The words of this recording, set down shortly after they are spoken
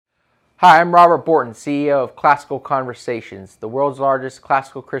Hi, I'm Robert Borton, CEO of Classical Conversations, the world's largest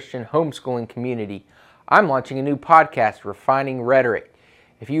classical Christian homeschooling community. I'm launching a new podcast, Refining Rhetoric.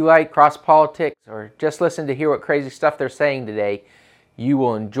 If you like cross-politics or just listen to hear what crazy stuff they're saying today, you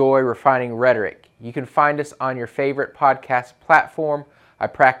will enjoy Refining Rhetoric. You can find us on your favorite podcast platform. I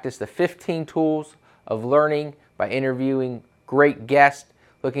practice the 15 tools of learning by interviewing great guests,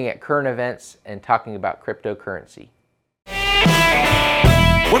 looking at current events, and talking about cryptocurrency.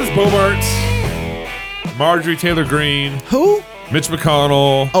 What is Boebert? Marjorie Taylor Greene. Who? Mitch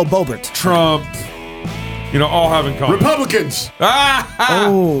McConnell. Oh, Boebert. Trump. All have in common. Republicans.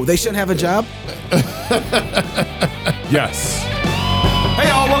 Oh, they shouldn't have a job? Yes. Hey,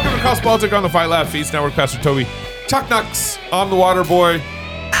 y'all. Welcome to Cross Politics on the Fight Laugh Feast Network. Pastor Toby Chuck Nux. I'm the Water Boy.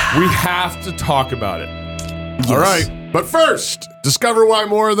 We have to talk about it. Yes. All right. But first, discover why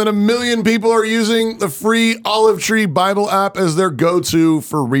more than 1 million people are using the free Olive Tree Bible app as their go-to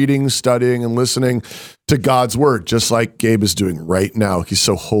for reading, studying, and listening to God's Word, just like Gabe is doing right now. He's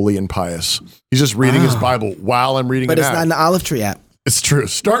so holy and pious. He's just reading his Bible while I'm reading it. But it's not in the Olive Tree app. It's true.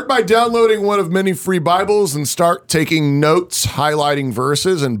 Start by downloading one of many free Bibles and start taking notes, highlighting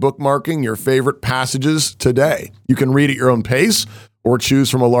verses, and bookmarking your favorite passages today. You can read at your own pace or choose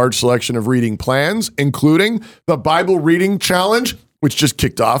from a large selection of reading plans, including the Bible Reading Challenge, which just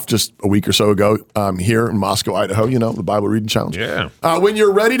kicked off just a week or so ago here in Moscow, Idaho, the Bible Reading Challenge. Yeah. When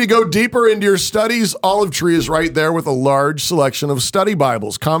you're ready to go deeper into your studies, Olive Tree is right there with a large selection of study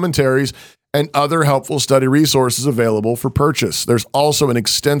Bibles, commentaries, and other helpful study resources available for purchase. There's also an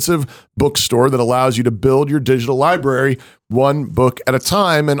extensive bookstore that allows you to build your digital library one book at a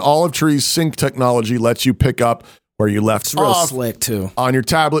time, and Olive Tree's sync technology lets you pick up where you left Real off slick too. on your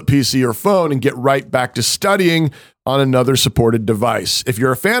tablet, PC, or phone and get right back to studying on another supported device. If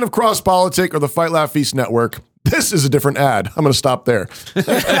you're a fan of Cross Politic or the Fight Laugh Feast Network, this is a different ad. I'm going to stop there. Go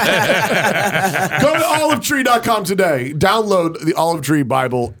to olivetree.com today. Download the Olive Tree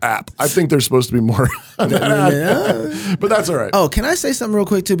Bible app. I think there's supposed to be more on that ad, but that's all right. Oh, can I say something real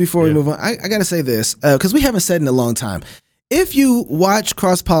quick too before we move on? I got to say this because we haven't said in a long time. If you watch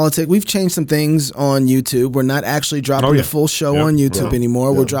Cross Politic, we've changed some things on YouTube. We're not actually dropping the full show on YouTube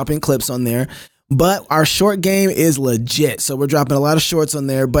anymore. We're dropping clips on there. But our short game is legit. So we're dropping a lot of shorts on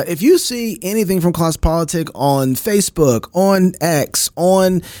there. But if you see anything from Cross Politic on Facebook, on X,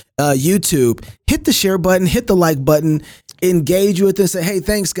 on YouTube, hit the share button, hit the like button, engage with this, say, hey,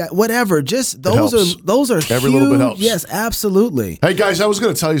 thanks, guys, whatever. Just those are Every huge. little bit helps. Yes, absolutely. Hey, guys, I was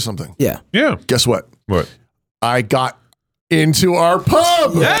going to tell you something. Yeah. Yeah. Guess what? What? I got into our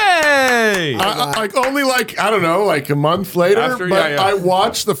pub. Hey! I don't know, like a month later, I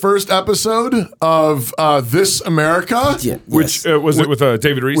watched the first episode of This America, Which was it with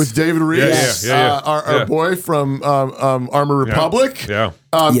David Reese? with David Reese, our boy from Armor Republic. Yeah.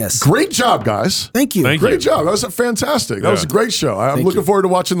 Yes. Great job, guys. Thank you. Great job. That was fantastic. That was a great show. I'm looking forward to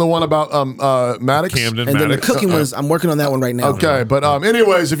watching the one about Maddox. Camden And then the Maddox. cooking I'm working on that one right now. Okay, but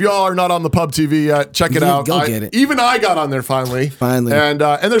anyways, if y'all are not on the Pub TV yet, check it out. Go get it. Even I got on there finally. And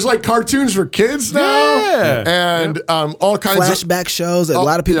there's like cartoons for kids now, and all kinds flashback shows that a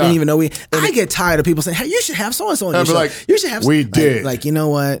lot of people didn't even know. I get tired of people saying, "Hey, you should have so and so on your show. Like, you should have." We did. Like, you know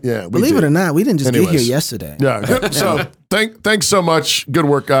what? Yeah, believe it or not, we didn't just get here yesterday. Yeah. So thanks so much. Good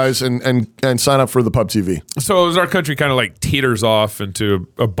work, guys, and sign up for the Pub TV. So as our country kind of like teeters off into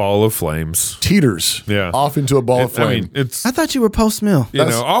a ball of flames. Teeters. Yeah. Off into a ball of flame. I mean, it's. I thought you were post-mill.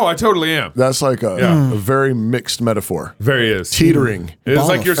 I totally am. That's like a very mixed metaphor. Very is. Teetering. It was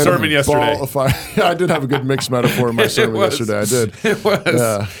like your sermon yesterday. Ball of fire. Yeah, I did have a good mixed metaphor in my sermon yesterday. I did. It was.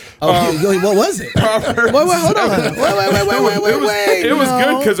 Yeah. What was it? Wait, hold on. Wait. It was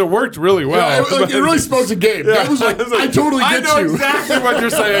good because it worked really well. Yeah, it really spoke to Gabe. Gabe was like, I totally get you. I know exactly what you're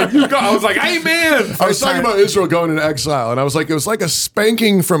saying. I was like, amen. I was talking about Israel going into exile, and I was like, it was like a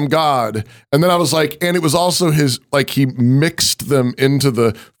spanking from God. And then I was like, and it was also he mixed them into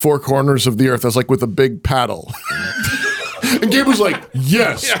the four corners of the earth. I was like, with a big paddle. And Gabe was like,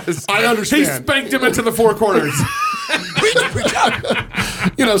 yes, I understand. He spanked him into the four corners.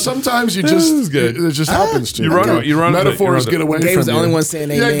 Sometimes you just it just happens to you. You run metaphors get away Gabe from was the you. only one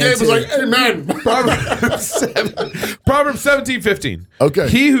saying amen. Yeah, Gabe was like, amen. Proverbs 17:15. Okay.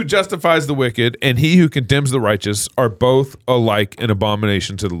 He who justifies the wicked and he who condemns the righteous are both alike an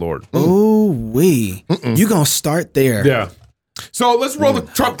abomination to the Lord. Ooh wee. You gonna start there? Yeah. So let's roll the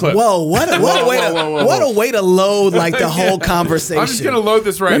Trump clip. Whoa, what a way to load like the whole conversation. I'm just gonna load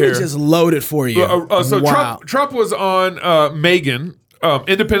this right here. here. Let me just load it for you. Wow. Trump was on Megyn.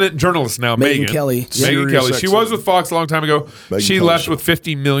 Independent journalist now, Megyn Kelly. Megyn Kelly. She was with Fox a long time ago. She left with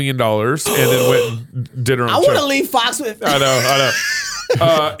 $50 million and then went and did her own show. I want to leave Fox with. I know.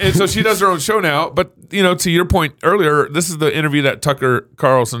 And so she does her own show now. But, to your point earlier, this is the interview that Tucker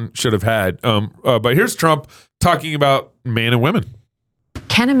Carlson should have had. But here's Trump talking about man and women.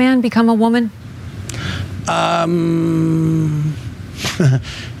 Can a man become a woman?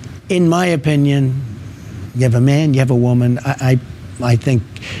 In my opinion, you have a man, you have a woman. I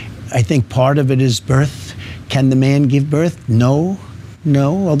think part of it is birth. Can the man give birth? No.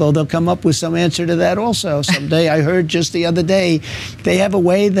 Although they'll come up with some answer to that also someday. I heard just the other day they have a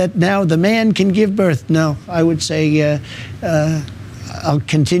way that now the man can give birth. No, I would say I'll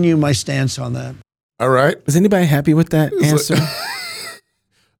continue my stance on that. All right. Is anybody happy with that answer?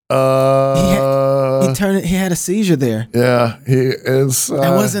 He had a seizure there. Yeah, he is.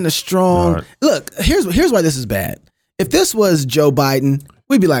 That wasn't a strong. Right. Look, here's why this is bad. If this was Joe Biden,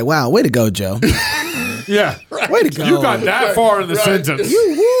 we'd be like, "Wow, way to go, Joe." Yeah, right. Way to go. You got that far in the sentence.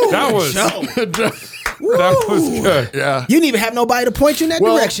 That was good. Yeah, you didn't even have nobody to point you in that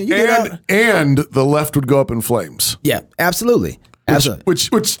direction. And the left would go up in flames. Yeah, absolutely.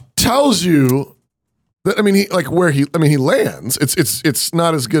 Which tells you. He lands. It's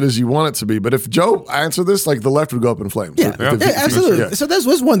not as good as you want it to be. But if Joe answered this, the left would go up in flames. Yeah, absolutely. Yeah. So that's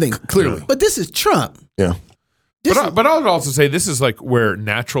one thing, clearly. But this is Trump. Yeah. But I would also say this is where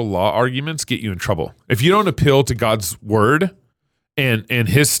natural law arguments get you in trouble. If you don't appeal to God's word and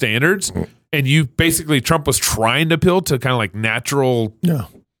his standards, and you basically Trump was trying to appeal to kind of natural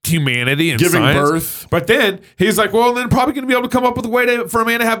humanity and giving science. Birth. But then he's like, well, then probably going to be able to come up with a way for a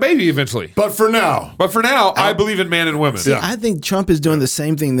man to have baby eventually. But for now, I believe in man and women. See, I think Trump is doing the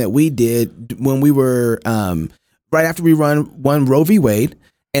same thing that we did when we were right after we won Roe v. Wade,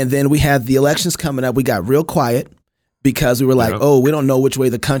 and then we had the elections coming up. We got real quiet because we were like, we don't know which way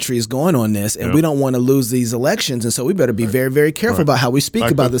the country is going on this, and we don't want to lose these elections, and so we better be very, very careful about how we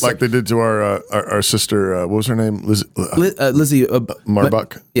speak about this. Like they did to our sister, what was her name? Lizzie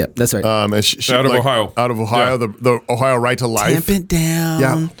Marbach. Yeah, that's right. And she out of Ohio. Out of Ohio, the Ohio right to life. Tamp it down.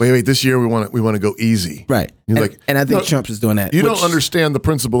 Yeah. Wait. This year we want to go easy. Right. And I think Trump is doing that. You don't understand the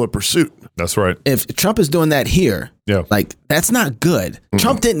principle of pursuit. That's right. If Trump is doing that here, that's not good.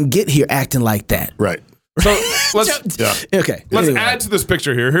 Trump didn't get here acting like that. Right. So let's add to this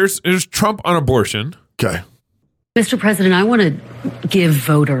picture here. Here's Trump on abortion. Okay. Mr. President, I want to give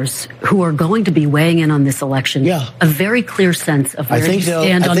voters who are going to be weighing in on this election a very clear sense of where you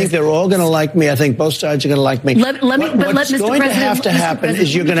stand on this. I think they're all going to like me. I think both sides are going to like me. What's going to have to happen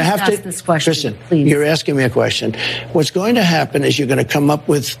is you're going to have to ask this question. Listen, please. You're asking me a question. What's going to happen is you're going to come up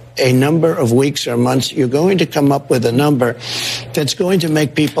with a number of weeks or months. You're going to come up with a number that's going to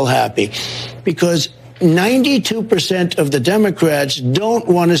make people happy, because 92% of the Democrats don't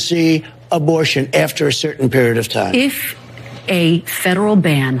want to see abortion after a certain period of time. If a federal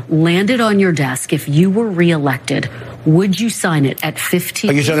ban landed on your desk, if you were reelected, would you sign it at 15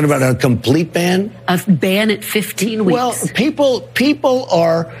 weeks? Are you talking about a complete ban? A ban at 15 weeks. Well, people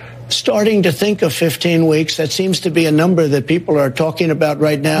are starting to think of 15 weeks. That seems to be a number that people are talking about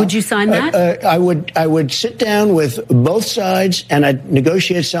right now. Would you sign that? I would sit down with both sides and I'd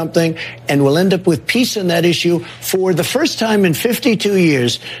negotiate something, and we'll end up with peace on that issue for the first time in 52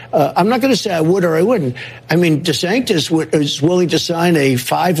 years. I'm not going to say I would or I wouldn't. I mean, DeSantis is willing to sign a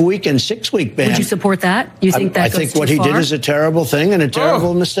 5-week and 6-week ban. Would you support that? You think that goes too far? I think what he did is a terrible thing and a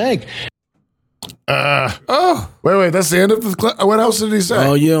terrible mistake. Wait, that's the end of the what else did he say?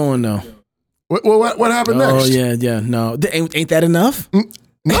 Oh, you don't know. What happened next? Oh, yeah, no. Ain't that enough? No.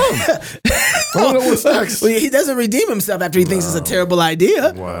 I don't know what's next. Well, he doesn't redeem himself after he thinks it's a terrible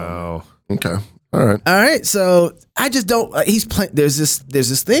idea. Wow. Okay. All right. So I just don't. He's playing. There's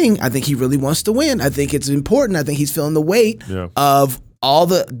this thing. I think he really wants to win. I think it's important. I think he's feeling the weight of all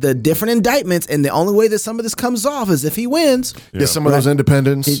the different indictments, and the only way that some of this comes off is if he wins. Get some of those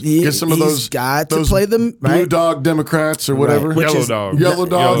independents. Get some of those. Got to play them blue dog Democrats or whatever. Yellow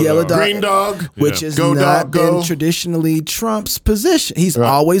dog, green dog, which has not been traditionally Trump's position. He's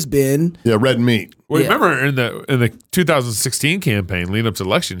always been red meat. Well, remember in the 2016 campaign leading up to the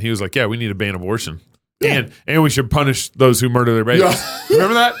election, he was like, we need to ban abortion. Yeah. And we should punish those who murder their babies. Yeah.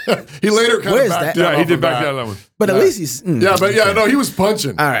 Remember that? He later kind of backed down. Yeah, he did back down that one. But at least he's... no, he was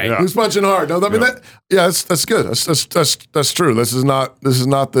punching. All right. Yeah. He was punching hard. No, I mean, that's good. That's true. This is not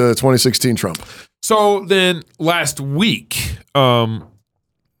the 2016 Trump. So then last week, Lauren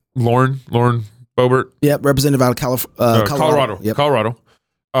Boebert. Yep, representative out of Colorado. Yep. Colorado.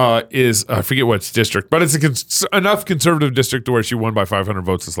 Is I forget what district, but it's enough conservative district to where she won by 500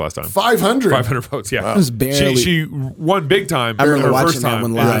 votes this last time. 500 votes, yeah. Wow. It was barely. She won big time. I remember her watching first time. that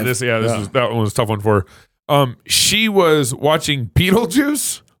one live. That one was a tough one for her. She was watching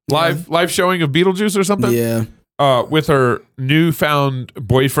Beetlejuice live showing of Beetlejuice or something. Yeah. with her newfound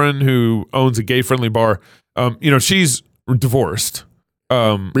boyfriend who owns a gay-friendly bar. She's divorced.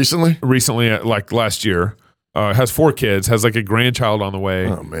 Recently, like last year. Has 4 kids. Has like a grandchild on the way.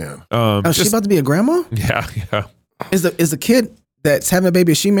 Oh man. Is she about to be a grandma? Yeah. Is the kid that's having a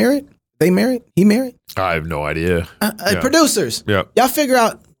baby? Is she married? They married? He married? I have no idea. Producers. Yeah. Y'all figure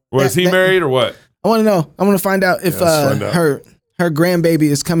out. Was he married or what? I want to know. I want to find out if her grandbaby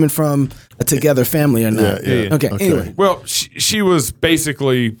is coming from a together family or not. Yeah. Okay. Anyway. Well, she was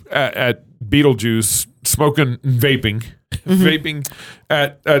basically at Beetlejuice smoking and vaping. Vaping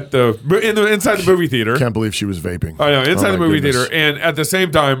inside the movie theater. Can't believe she was vaping. I know, inside the movie theater, and at the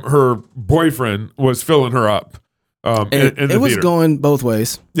same time, her boyfriend was filling her up. In the it was theater. going both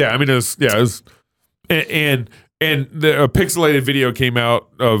ways. Yeah, I mean, it was, and a pixelated video came out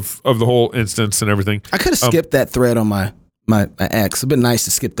of the whole instance and everything. I could have skipped that thread on my ex. It'd been nice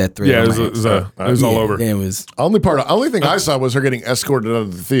to skip that thread. Yeah, it was all over. Yeah, it was. Only thing I saw was her getting escorted out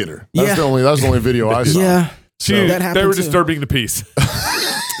of the theater. That's the only video I saw. Yeah. They were disturbing the peace.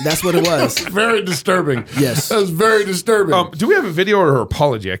 That's what it was. Very disturbing. Yes. That was very disturbing. Do we have a video or her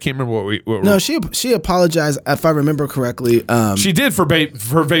apology? I can't remember what No, she apologized, if I remember correctly. She did for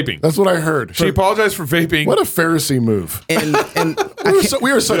vaping. That's what I heard. She apologized for vaping. What a Pharisee move. And we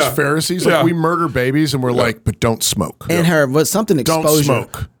are such Pharisees. Like we murder babies and we're like, but don't smoke. And her, was something exposure. Don't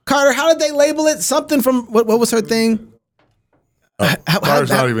smoke. Carter, how did they label it? Something from, what was her thing?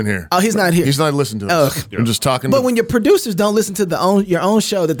 Carter's not even here. Oh, he's not here. He's not listening to us. I'm just talking. But when your producers don't listen to your own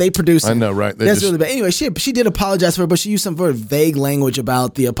show that they produce, I know, right? That's really bad. Anyway, she did apologize for it, but she used some very vague language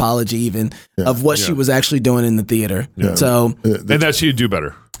about the apology, even of what she was actually doing in the theater. Yeah. So, and that she'd do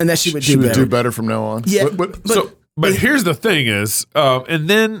better. And that she would do better from now on. Yeah. But here's the thing: is and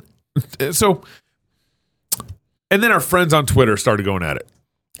then our friends on Twitter started going at it.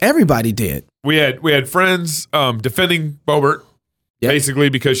 Everybody did. We had friends defending Boebert. Yep. Basically,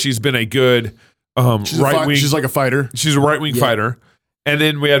 because she's been a good right wing. She's like a fighter. She's a right wing fighter. And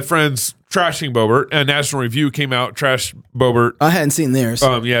then we had friends trashing Boebert. And National Review came out, trashed Boebert. I hadn't seen theirs.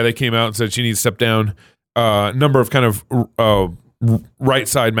 They came out and said she needs to step down. A number of kind of right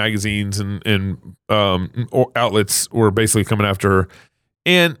side magazines and outlets were basically coming after her.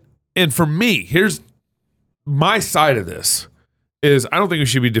 And for me, here's my side of this: is I don't think we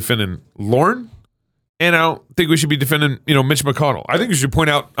should be defending Lauren. And I don't think we should be defending, Mitch McConnell. I think we should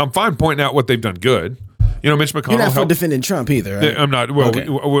I'm fine pointing out what they've done good. Mitch McConnell. You're not for defending Trump either, right? I'm not. Well, okay.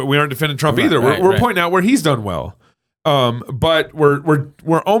 we aren't defending Trump either. We're pointing out where he's done well. But we're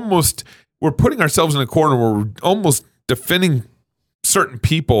putting ourselves in a corner where we're almost defending certain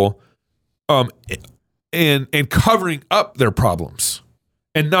people, and covering up their problems,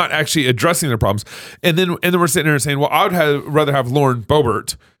 and not actually addressing their problems. And then we're sitting here saying, well, I would rather have Lauren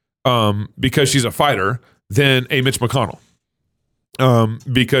Boebert. Because she's a fighter, than a Mitch McConnell,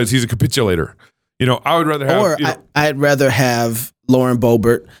 because he's a capitulator. I would rather have. I'd rather have Lauren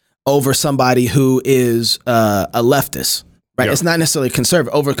Boebert over somebody who is a leftist. Right, it's not necessarily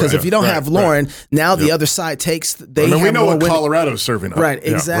conservative because if you don't have Lauren, now the other side takes. We know what Colorado's serving up. Right,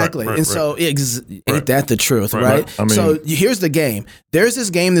 exactly, so ain't that the truth, right? So here's the game. There's this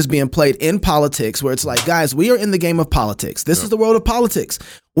game that's being played in politics where it's like, guys, we are in the game of politics. This is the world of politics.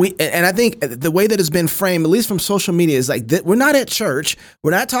 And I think the way that it's been framed, at least from social media, is like we're not at church.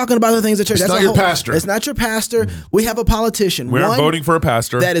 We're not talking about the things at church. It's not your pastor. It's not your pastor. We have a politician. We aren't voting for a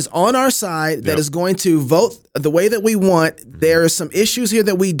pastor that is on our side. That is going to vote the way that we want. There are some issues here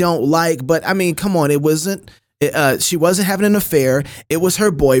that we don't like, but I mean, come on, it wasn't. She wasn't having an affair. It was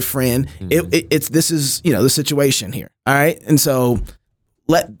her boyfriend. This is the situation here. All right, and so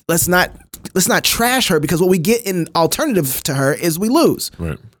let's not trash her, because what we get in alternative to her is we lose.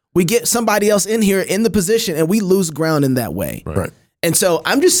 Right. We get somebody else in here in the position and we lose ground in that way. Right. And so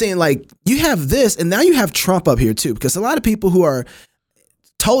I'm just saying, like, you have this and now you have Trump up here too, because a lot of people who are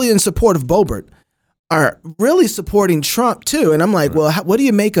totally in support of Boebert are really supporting Trump too. And I'm like, well, what do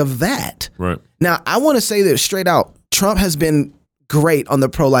you make of that? Right. Now, I want to say this straight out. Trump has been great on the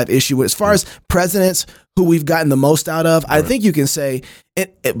pro-life issue. As far as presidents who we've gotten the most out of, I think you can say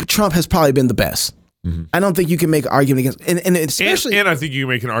Trump has probably been the best. Mm-hmm. I don't think you can make an argument against, and especially, and I think you can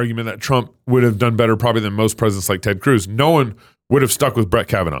make an argument that Trump would have done better probably than most presidents like Ted Cruz. No one would have stuck with Brett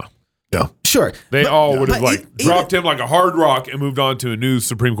Kavanaugh. Yeah, sure. They all would have dropped him like a hard rock and moved on to a new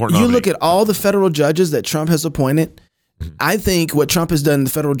Supreme Court nominee. You look at all the federal judges that Trump has appointed. I think what Trump has done in the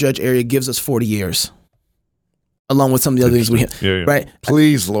federal judge area gives us 40 years along with some of the other things we have. Right?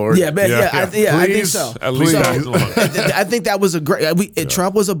 Please, Lord. I think so. At least I think that was a great.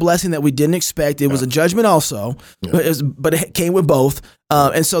 Trump was a blessing that we didn't expect. It was a judgment also, but it came with both.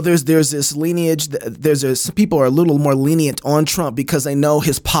 And so there's this lineage. Some people are a little more lenient on Trump because they know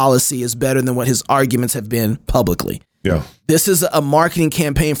his policy is better than what his arguments have been publicly. Yeah. This is a marketing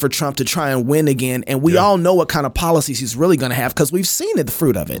campaign for Trump to try and win again. And we all know what kind of policies he's really going to have because we've seen the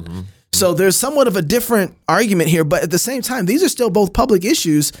fruit of it. Mm-hmm. So there's somewhat of a different argument here. But at the same time, these are still both public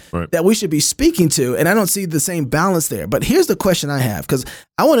issues that we should be speaking to. And I don't see the same balance there. But here's the question I have, because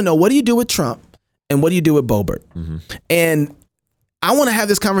I want to know, what do you do with Trump and what do you do with Boebert? Mm-hmm. And I want to have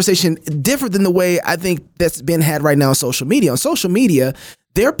this conversation different than the way I think that's been had right now on social media. On social media,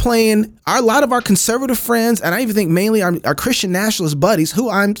 they're playing a lot of our conservative friends, and I even think mainly our Christian nationalist buddies, who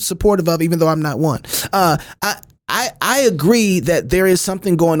I'm supportive of, even though I'm not one. I agree that there is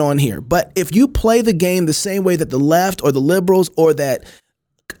something going on here. But if you play the game the same way that the left or the liberals or that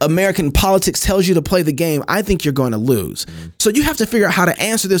American politics tells you to play the game, I think you're going to lose. Mm-hmm. So you have to figure out how to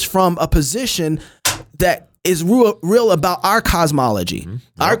answer this from a position that is real about our cosmology,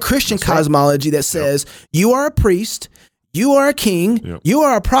 our Christian cosmology that says you are a priest, you are a king, you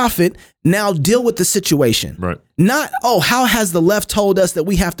are a prophet, now deal with the situation. Right. Not, how has the left told us that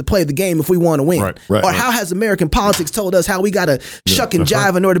we have to play the game if we want to win? Or how has American politics told us how we got to shuck and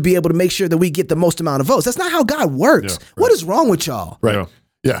jive in order to be able to make sure that we get the most amount of votes? That's not how God works. What is wrong with y'all? Right.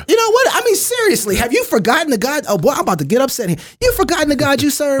 Yeah. You know what? I mean, seriously, have you forgotten the God? Oh, boy, I'm about to get upset here. You've forgotten the God you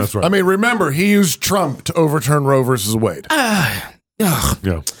serve? That's right. I mean, remember, he used Trump to overturn Roe versus Wade.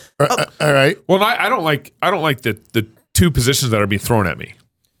 Yeah. All right. Well, I don't like the two positions that are being thrown at me.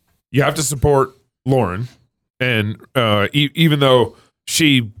 You have to support Lauren, and even though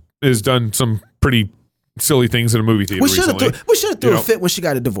she has done some pretty silly things in a movie theater recently. We should have threw a fit when she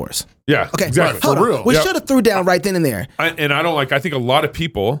got a divorce. Yeah, okay, exactly. Hold on. Real. We should have threw down right then and there. I think a lot of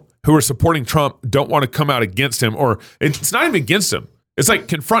people who are supporting Trump don't want to come out against him, or it's not even against him. It's like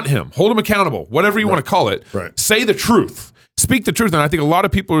confront him, hold him accountable, whatever you want to call it. Right. Say the truth. Speak the truth. And I think a lot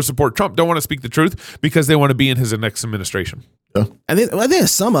of people who support Trump don't want to speak the truth because they want to be in his next administration. Yeah. I think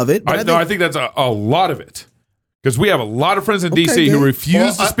some of it. I think that's a lot of it. Because we have a lot of friends in D.C. who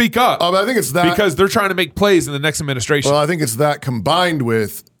refuse to speak up. I think it's that. Because they're trying to make plays in the next administration. Well, I think it's that combined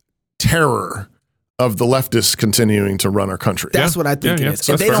with terror of the leftists continuing to run our country. That's what I think it is.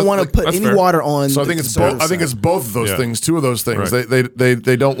 And they don't want to put any water on. So I think it's both. I think it's both of those things. Two of those things. Right.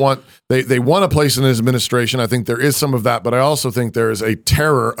 They don't want. They want a place in his administration. I think there is some of that, but I also think there is a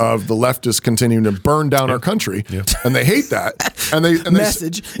terror of the leftists continuing to burn down our country, and they hate that. And they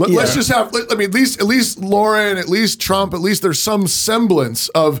message. Let's just have. I mean, at least Lauren, at least Trump, at least there's some semblance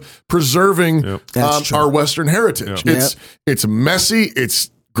of preserving our Western heritage. It's messy. It's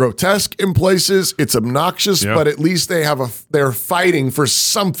grotesque in places, it's obnoxious, but at least they're fighting for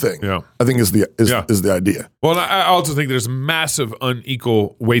something. Yeah. I think is the idea. Well, I also think there's massive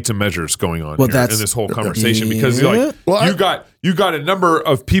unequal weights and measures going on here in this whole conversation because you got a number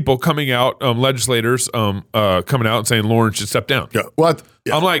of people coming out, legislators coming out and saying Lauren should step down. Yeah. What?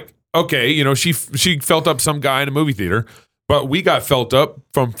 Yeah. I'm like, okay, she felt up some guy in a movie theater, but we got felt up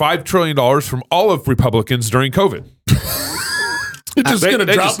from $5 trillion from all of Republicans during COVID. You're just going to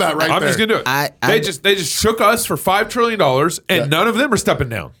drop that right there. I'm just going to do it. They just shook us for $5 trillion, and none of them are stepping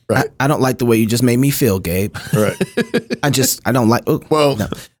down. Right. I don't like the way you just made me feel, Gabe. Right. I don't like. Well, no.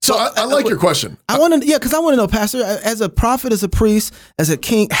 So I like your question. I want to, because I want to know, Pastor, as a prophet, as a priest, as a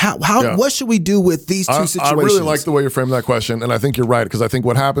king, what should we do with these two situations? I really like the way you framed that question, and I think you're right, because I think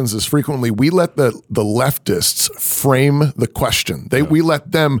what happens is frequently we let the leftists frame the question. We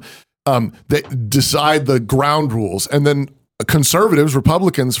let them they decide the ground rules, and then conservatives,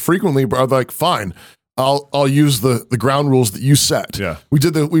 Republicans frequently are like, fine, I'll use the ground rules that you set. Yeah. We've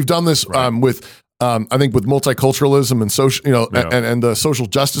done this with I think with multiculturalism and social, and the social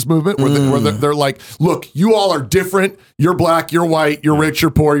justice movement, where they're like, look, you all are different. You're black, you're white, you're rich, you're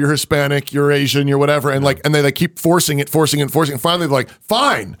poor, you're Hispanic, you're Asian, you're whatever, and they keep forcing it. Finally, they're like,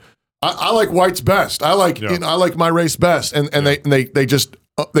 fine, I like whites best. I like I like my race best, and they just.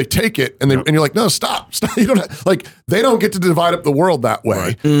 They take it and you're like, no, stop. You don't they don't get to divide up the world that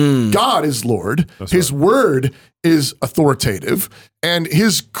way. Right. God is Lord. That's his word is authoritative, and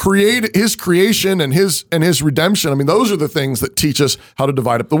his creation and his redemption. I mean, those are the things that teach us how to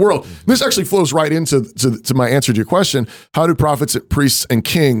divide up the world. Mm-hmm. This actually flows right into my answer to your question. How do prophets, priests, and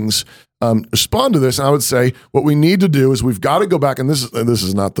kings respond to this? And I would say what we need to do is we've got to go back, and this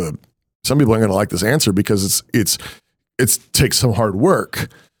is not some people aren't going to like this answer because it takes some hard work,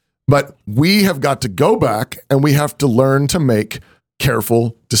 but we have got to go back and we have to learn to make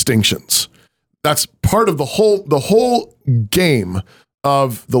careful distinctions. that's part of the whole game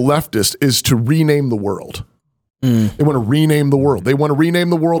of the leftist is to rename the world. They want to rename the world. They want to rename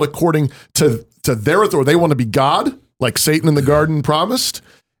the world according to their authority. They want to be God, like Satan in the garden promised,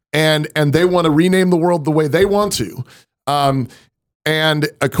 and they want to rename the world the way they want to, and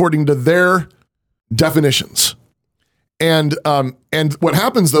according to their definitions. And what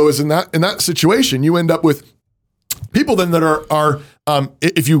happens though is in that situation, you end up with people then that are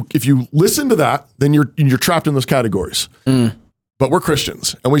if you listen to that, then you're trapped in those categories. But we're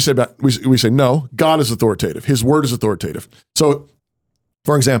Christians, and we say no, God is authoritative. His word is authoritative. So,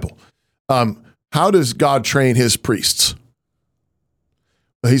 for example, how does God train his priests?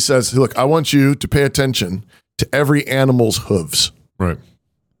 He says, look, I want you to pay attention to every animal's hooves. Right.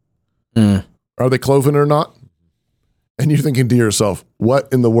 Are they cloven or not? And you're thinking to yourself, what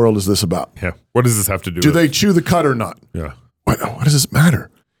in the world is this about? Yeah. What does this have to do Do with? they chew the cud or not? Yeah. What does this matter?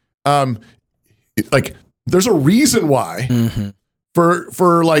 There's a reason why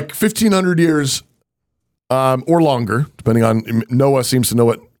for like 1,500 years or longer, depending on, Noah seems to know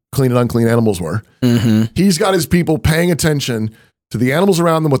what clean and unclean animals were. He's got his people paying attention to the animals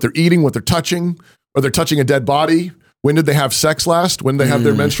around them, what they're eating, what they're touching, or they're touching a dead body. When did they have sex last? When did they have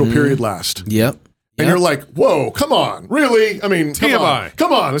their menstrual period last? Yep. And you're like, whoa, come on, really? I mean,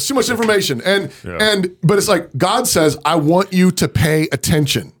 come on, it's too much information. But it's like, God says, I want you to pay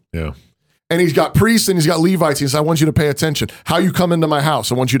attention. Yeah. And he's got priests and he's got Levites. He says, I want you to pay attention. How you come into my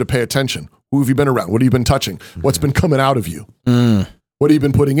house, I want you to pay attention. Who have you been around? What have you been touching? What's been coming out of you? What have you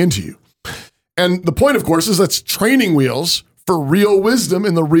been putting into you? And the point, of course, is that's training wheels for real wisdom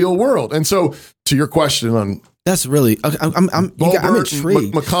in the real world. And so to your question on that's really, I'm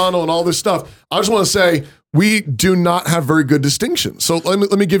intrigued. McConnell and all this stuff, I just want to say we do not have very good distinctions. So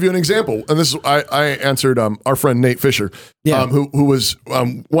let me give you an example. And this is, I answered our friend Nate Fisher, who was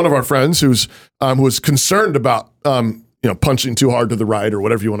one of our friends who was concerned about punching too hard to the right or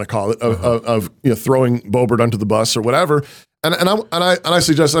whatever you want to call it, of throwing Boebert under the bus or whatever. And I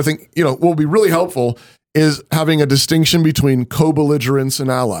suggest, I think what will be really helpful is having a distinction between co-belligerents and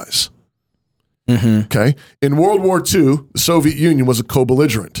allies. Okay. In World War II, the Soviet Union was a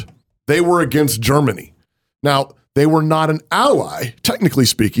co-belligerent. They were against Germany. Now, they were not an ally, technically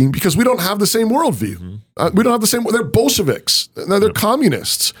speaking, because we don't have the same worldview. We don't have the same. They're Bolsheviks. They're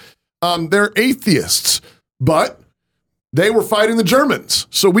communists. They're atheists. But they were fighting the Germans,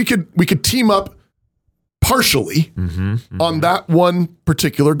 so we could team up partially on that one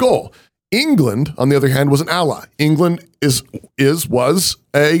particular goal. England, on the other hand, was an ally. England was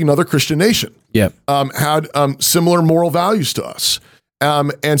another Christian nation. Yep. Had similar moral values to us.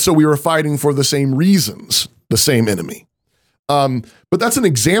 And so we were fighting for the same reasons, the same enemy. But that's an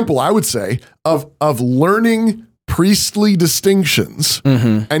example, I would say, of learning priestly distinctions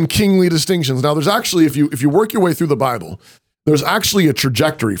and kingly distinctions. Now, there's actually, if you work your way through the Bible, there's actually a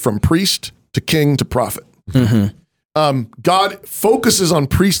trajectory from priest to king to prophet. God focuses on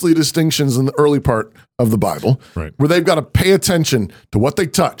priestly distinctions in the early part of the Bible, where they've got to pay attention to what they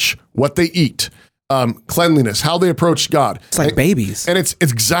touch, what they eat, cleanliness, how they approach God. It's like babies. And it's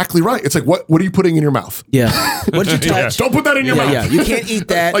exactly right. It's like, what are you putting in your mouth? Yeah. What did you touch? Don't put that in your mouth. Yeah, you can't eat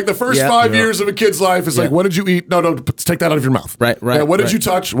that. Like the first 5 years of a kid's life is like, what did you eat? No, take that out of your mouth. Right. What did you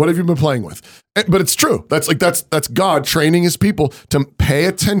touch? What have you been playing with? But it's true. That's God training his people to pay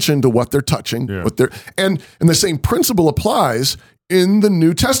attention to what they're touching, and the same principle applies in the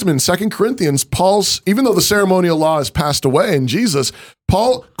New Testament. In 2 Corinthians, even though the ceremonial law has passed away in Jesus,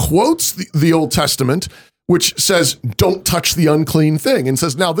 Paul quotes the Old Testament, which says, don't touch the unclean thing, and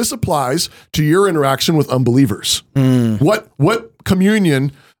says, now this applies to your interaction with unbelievers. What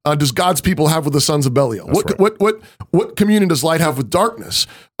communion does God's people have with the sons of Belial? What communion does light have with darkness,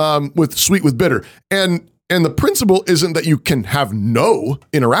 with sweet with bitter? And the principle isn't that you can have no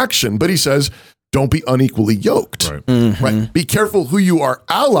interaction, but he says, don't be unequally yoked. Right? Be careful who you are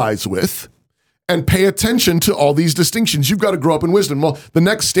allies with and pay attention to all these distinctions. You've got to grow up in wisdom. Well, the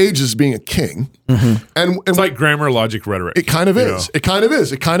next stage is being a king. And it's like grammar, logic, rhetoric. It kind of is. It kind of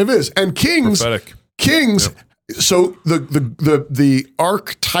is. And kings, so the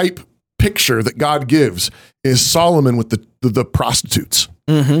archetype picture that God gives is Solomon with the prostitutes.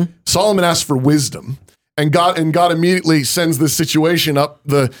 Solomon asks for wisdom. And God immediately sends this situation up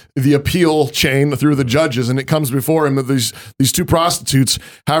the appeal chain through the judges, and it comes before him that these two prostitutes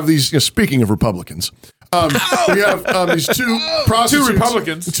have these. Speaking of Republicans, we have these two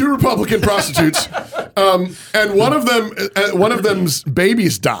prostitutes, two Republican prostitutes, and one of them's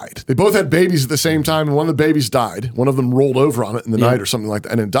babies died. They both had babies at the same time, and one of the babies died. One of them rolled over on it in the night or something like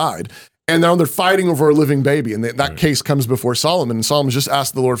that, and it died. And now they're fighting over a living baby. And that case comes before Solomon. And Solomon just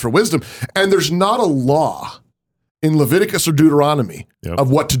asked the Lord for wisdom. And there's not a law in Leviticus or Deuteronomy of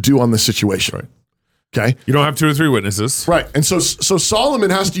what to do on this situation. Right. Okay. You don't have 2 or 3 witnesses. Right. And so Solomon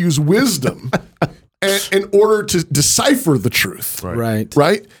has to use wisdom in order to decipher the truth. Right.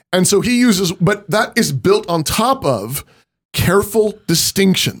 Right. And so he uses, but that is built on top of careful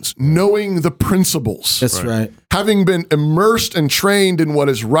distinctions, knowing the principles. That's right. Having been immersed and trained in what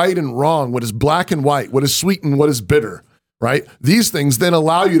is right and wrong, what is black and white, what is sweet and what is bitter, right? These things then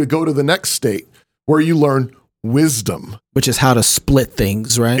allow you to go to the next state where you learn wisdom. Which is how to split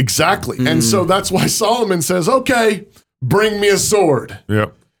things, right? Exactly. And so that's why Solomon says, okay, bring me a sword.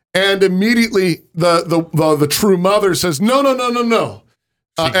 Yep. And immediately the true mother says, no.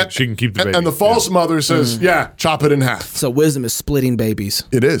 She can keep the baby. And the false mother says, chop it in half. So wisdom is splitting babies.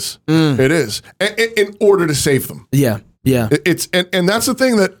 It is. It is. In order to save them. Yeah. It's and that's the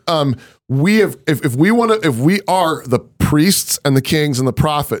thing that we have. If we are the priests and the kings and the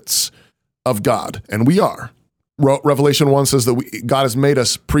prophets of God, and we are. Revelation 1 says that God has made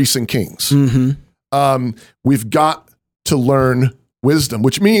us priests and kings. We've got to learn wisdom,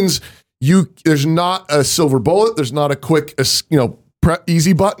 which means there's not a silver bullet. There's not a quick,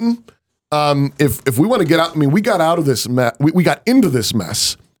 easy button. If we want to get out, we got out of this mess. We got into this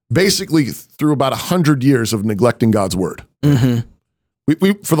mess basically through about 100 years of neglecting God's word.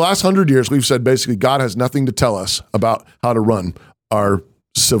 We for the last 100 years, we've said basically God has nothing to tell us about how to run our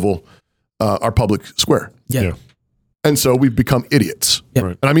our public square. Yeah. And so we've become idiots. Yeah.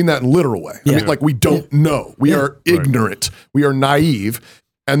 Right. And I mean that in a literal way. I mean, like we don't know. We are ignorant. We are naive.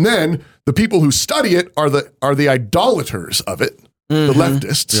 And then the people who study it are the idolaters of it, the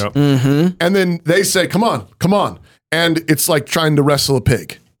leftists. And then they say, come on. And it's like trying to wrestle a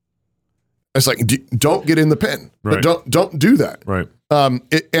pig. It's like, don't get in the pen. Right. But don't do that. Right.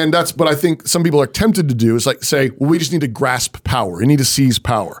 And that's what I think some people are tempted to do is like say, well, we just need to grasp power. We need to seize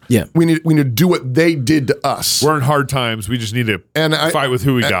power. Yeah. We need to do what they did to us. We're in hard times. We just need to fight with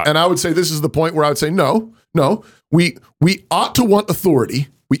who we got. And I would say this is the point where I would say, no. We ought to want authority.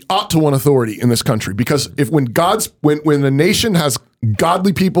 We ought to want authority in this country because when the nation has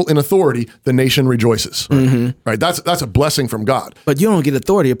godly people in authority, the nation rejoices. Right? That's a blessing from God. But you don't get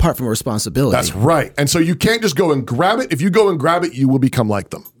authority apart from responsibility. That's right. And so you can't just go and grab it. If you go and grab it, you will become like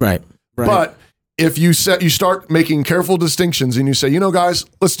them. Right. But if you start making careful distinctions and you say, guys,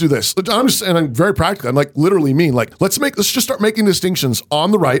 let's do this. I'm very practical. I'm like literally mean like let's just start making distinctions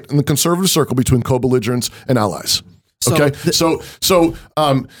on the right in the conservative circle between co-belligerents and allies. Okay, so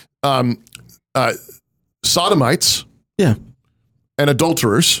sodomites, and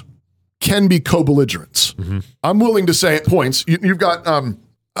adulterers can be co-belligerents. I'm willing to say at points. You've got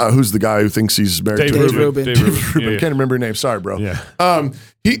who's the guy who thinks he's married? Dave Rubin. I can't remember your name. Sorry, bro. Yeah. I'm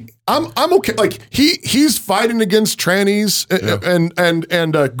okay. Like he's fighting against trannies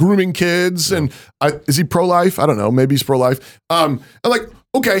and grooming kids. And is he pro-life? I don't know. Maybe he's pro-life. I'm like,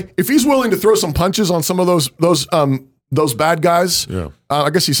 okay, if he's willing to throw some punches on some of those bad guys, I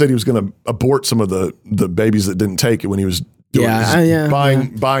guess he said he was going to abort some of the babies that didn't take it when he was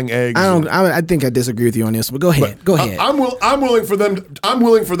buying eggs. I think I disagree with you on this, but go ahead. I'm willing for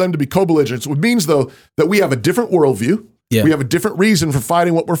them to be co-belligerents, which means though that we have a different worldview. Yeah. We have a different reason for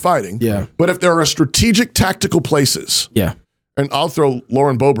fighting what we're fighting. Yeah. But if there are strategic tactical places, and I'll throw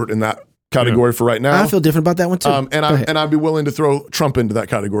Lauren Boebert in that category for right now. I feel different about that one too. And I'd be willing to throw Trump into that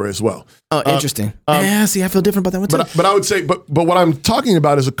category as well. Oh, interesting. See, I feel different about that one too. But I would say, but what I'm talking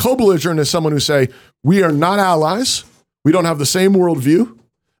about is a co-belligerent is someone who say we are not allies. We don't have the same worldview,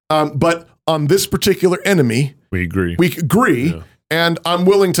 but on this particular enemy, we agree. Yeah. And I'm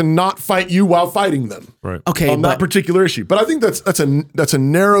willing to not fight you while fighting them. Right. Okay. On that particular issue. But I think that's a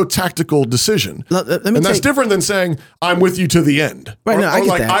narrow tactical decision. That's different than saying I'm with you to the end. Right. I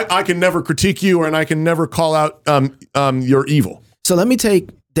get that. I can never critique you and I can never call out your evil. So let me take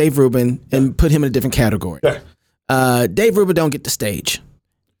Dave Rubin and put him in a different category. Yeah. Dave Rubin don't get the stage.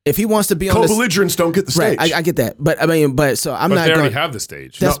 If he wants to be on co-belligerents don't get the stage. Right, I get that. But they already have the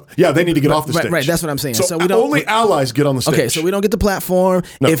stage. They need to get off the stage. Right, that's what I'm saying. So we don't only allies get on the stage. Okay, so we don't get the platform.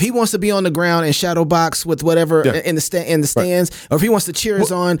 No. If he wants to be on the ground and shadow box with whatever in the stands, or if he wants to cheer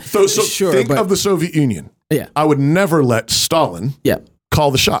us on, sure. Think of the Soviet Union. Yeah, I would never let Stalin call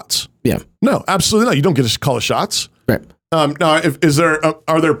the shots. Yeah, no, absolutely not. You don't get to call the shots. Right. Now,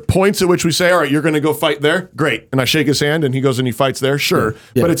 are there points at which we say, all right, you're going to go fight there? Great. And I shake his hand and he goes and he fights there? Sure.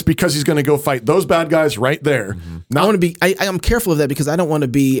 Yeah. But it's because he's going to go fight those bad guys right there. Mm-hmm. I'm careful of that because I don't want to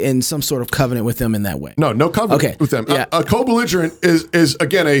be in some sort of covenant with them in that way. No covenant with them. Yeah. A co-belligerent is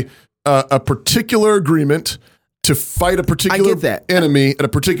again, a particular agreement to fight a particular enemy at a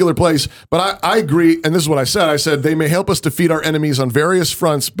particular place. But I agree, and this is what I said. I said they may help us defeat our enemies on various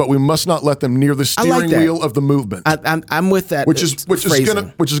fronts, but we must not let them near the steering wheel of the movement. I'm with that. Which is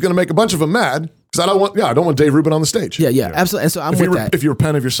gonna make a bunch of them mad because I don't want Dave Rubin on the stage. Yeah, absolutely. And so I'm with that. If you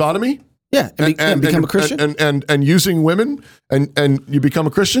repent of your sodomy, and become a Christian, and using women, and you become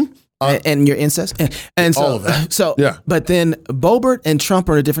a Christian. And your incest, and so all of that. But then Boebert and Trump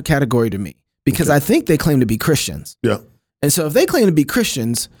are in a different category to me because I think they claim to be Christians. Yeah, and so if they claim to be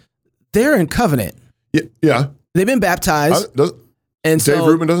Christians, they're in covenant. Yeah, they've been baptized. And Dave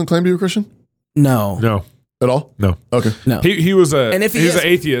Rubin doesn't claim to be a Christian. No, at all. No. Okay. No. He was he's an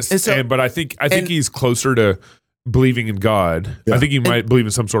atheist, but I think he's closer to believing in God. I think he might believe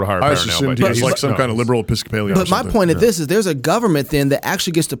in some sort of higher power now. But he's like some kind of liberal Episcopalian. But my point of this is there's a government then that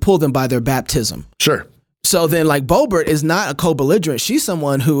actually gets to pull them by their baptism. Sure. So then like Boebert is not a co-belligerent. She's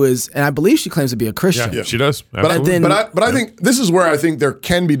someone who is, and I believe she claims to be a Christian. Yeah, she does. But I think this is where I think there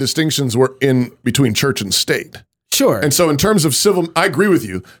can be distinctions in between church and state. Sure. And so in terms of civil, I agree with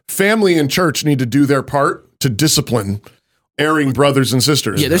you. Family and church need to do their part to discipline erring brothers and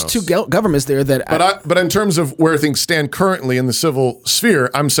sisters. Yeah, there's two governments there that. But in terms of where things stand currently in the civil sphere,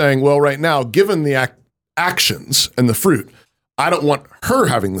 I'm saying, well, right now, given the actions and the fruit, I don't want her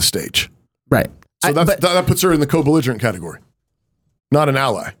having the stage. Right. So that puts her in the co-belligerent category, not an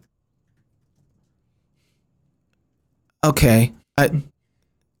ally. Okay. I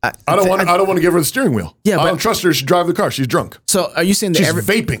don't want to give her the steering wheel. Yeah, I don't trust her. She drive the car. She's drunk. So are you saying that she's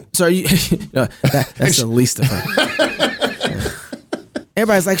vaping? So are you? No, that's the least of her.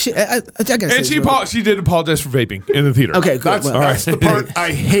 Everybody's like, she did apologize for vaping in the theater. Okay, good. That's the part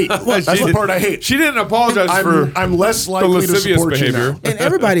I hate. That's the part I hate. She didn't apologize for. I'm less likely to support behavior. You now. And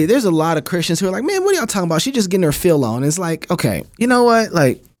everybody, there's a lot of Christians who are like, man, what are y'all talking about? She just getting her fill on. It's like, okay, you know what?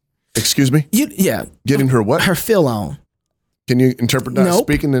 Like, excuse me. Getting her what? Her fill on. Can you interpret that? Nope.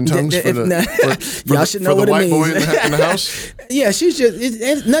 Speaking in tongues y'all should know what it means. For the white boy in the house? Yeah, she's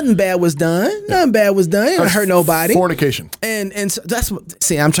just, nothing bad was done. Nothing bad was done. It didn't hurt nobody. Fornication. And so that's what,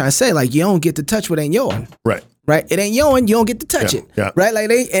 I'm trying to say, like, you don't get to touch what ain't yours. Right. Right? It ain't yours, you don't get to touch it. Yeah. Right? Like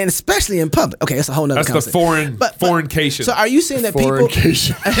and especially in public. Okay, that's a whole nother conversation. That's the foreigncation. So are you saying that people...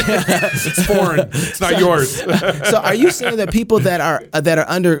 It's foreign. It's not yours. So are you saying that people that are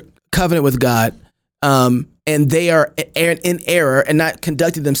under covenant with God, and they are in error and not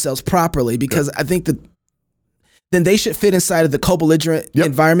conducting themselves properly, because I think that then they should fit inside of the co-belligerent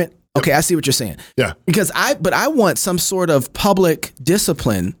environment. Okay, I see what you're saying. Yeah. Because I want some sort of public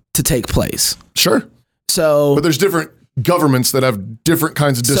discipline to take place. Sure. So, but there's different governments that have different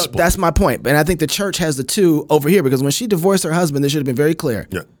kinds of discipline. So that's my point. And I think the church has the two over here, because when she divorced her husband, this should have been very clear.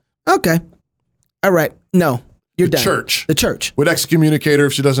 Yeah. Okay. All right. No. You're done. The church would excommunicate her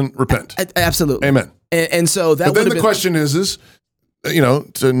if she doesn't repent. Absolutely. Amen. And so that. But then the question is,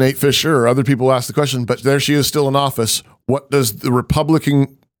 to Nate Fisher or other people ask the question, but there she is still in office. What does the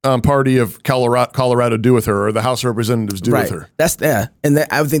Republican Party of Colorado do with her, or the House of Representatives do with her? That's and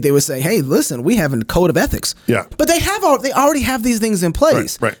I would think they would say, "Hey, listen, we have a code of ethics." Yeah, but they already have these things in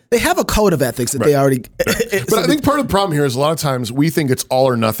place. Right. They have a code of ethics that they already. Right. But I think part of the problem here is a lot of times we think it's all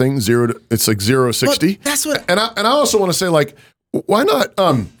or nothing. It's like 0 to 60. That's what. And I also want to say, like, why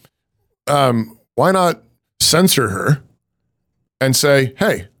not censor her and say,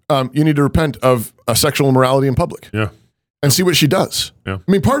 hey, you need to repent of sexual immorality in public. Yeah. And see what she does. Yeah.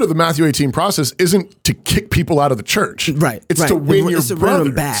 I mean, part of the Matthew 18 process isn't to kick people out of the church. Right. It's to win your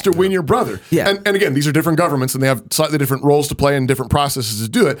brother. It's to win your brother. Yeah. And again, these are different governments and they have slightly different roles to play and different processes to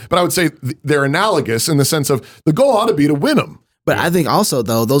do it. But I would say they're analogous in the sense of the goal ought to be to win them. But I think also,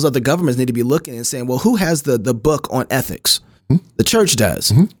 though, those other governments need to be looking and saying, well, who has the book on ethics? The church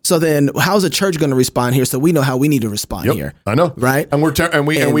does. Mm-hmm. So then, how's the church going to respond here? So we know how we need to respond here. I know, right? And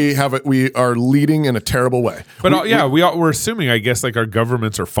we are leading in a terrible way. But we're assuming, I guess, like our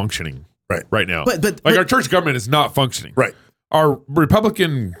governments are functioning right now. But our church government is not functioning. Right. Our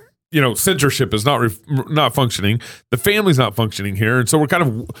Republican, censorship is not functioning. The family's not functioning here, and so we're kind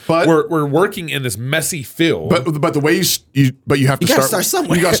of we're working in this messy field. But the way you have to start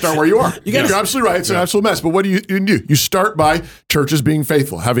somewhere. You got to start where you are. You're absolutely right. It's an absolute mess. But what do you do? You start by churches being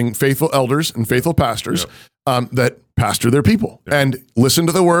faithful, having faithful elders and faithful pastors that pastor their people and listen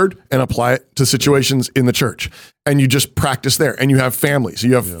to the word and apply it to situations in the church. And you just practice there. And you have families.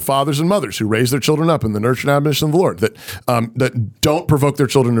 You have fathers and mothers who raise their children up in the nurture and admonition of the Lord, that don't provoke their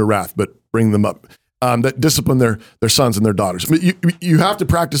children to wrath, but bring them up, that discipline their sons and their daughters. But you have to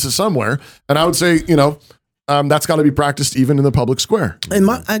practice it somewhere. And I would say, that's got to be practiced even in the public square. And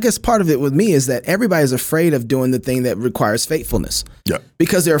I guess part of it with me is that everybody's afraid of doing the thing that requires faithfulness. Yeah.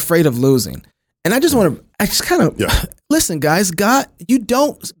 Because they're afraid of losing. And I just kind of listen, guys. God, you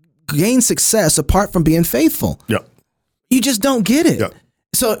don't gain success apart from being faithful. Yeah. You just don't get it. Yeah.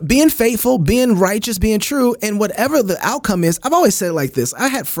 So being faithful, being righteous, being true, and whatever the outcome is, I've always said it like this. I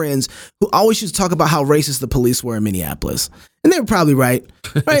had friends who always used to talk about how racist the police were in Minneapolis. And they were probably right.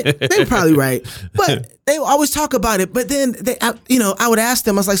 They were probably right. But they would always talk about it. But then, I would ask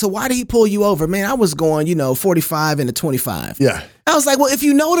them, I was like, so why did he pull you over? Man, I was going, 45 into 25. Yeah. I was like, well, if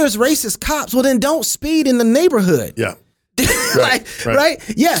you know there's racist cops, well, then don't speed in the neighborhood. Yeah. Right?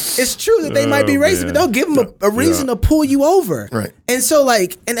 Yeah, it's true that they might be racist, but don't give them a reason to pull you over. Right. And so,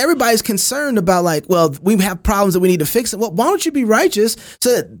 and everybody's concerned about, well, we have problems that we need to fix. Well, why don't you be righteous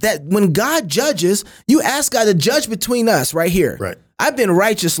so that when God judges, you ask God to judge between us right here. Right. I've been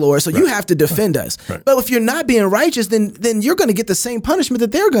righteous, Lord, so you have to defend us. Right. But if you're not being righteous, then you're going to get the same punishment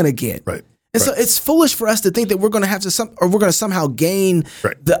that they're going to get. Right. And so it's foolish for us to think that we're going to have to we're going to somehow gain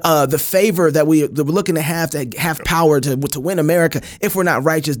the favor that we're looking to have power to win America if we're not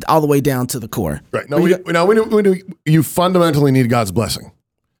righteous all the way down to the core. Right. No, you fundamentally need God's blessing.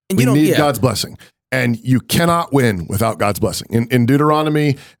 And you need God's blessing. And you cannot win without God's blessing. In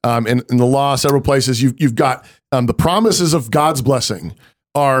Deuteronomy, in the law, several places, you've got the promises of God's blessing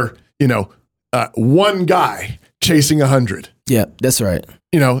are, one guy chasing 100. Yeah, that's right.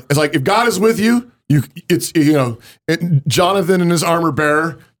 It's like if God is with you, Jonathan and his armor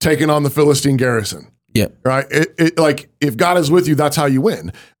bearer taking on the Philistine garrison. Yeah. Right. Like if God is with you, that's how you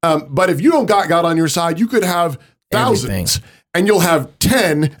win. But if you don't got God on your side, you could have thousands. And you'll have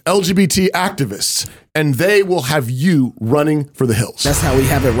 10 LGBT activists, and they will have you running for the hills. That's how we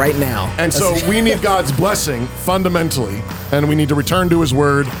have it right now. And so we need God's blessing fundamentally, and we need to return to his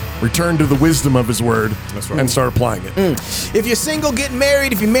word, return to the wisdom of his word, and start applying it. If you're single, get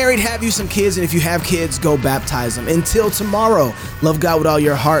married. If you're married, have you some kids. And if you have kids, go baptize them. Until tomorrow, love God with all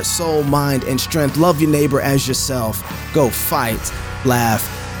your heart, soul, mind, and strength. Love your neighbor as yourself. Go fight, laugh,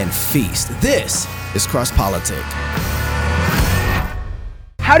 and feast. This is Cross Politic.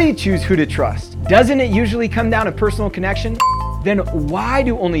 How do you choose who to trust? Doesn't it usually come down to personal connection? Then why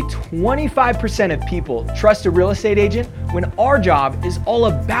do only 25% of people trust a real estate agent when our job is all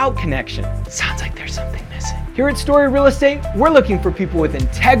about connection? Sounds like there's something missing. Here at Story Real Estate, we're looking for people with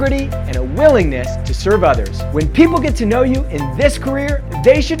integrity and a willingness to serve others. When people get to know you in this career,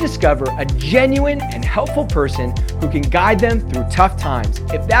 they should discover a genuine and helpful person who can guide them through tough times.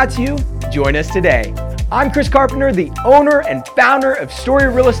 If that's you, join us today. I'm Chris Carpenter, the owner and founder of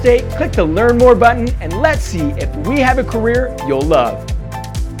Story Real Estate. Click the Learn More button and let's see if we have a career you'll love.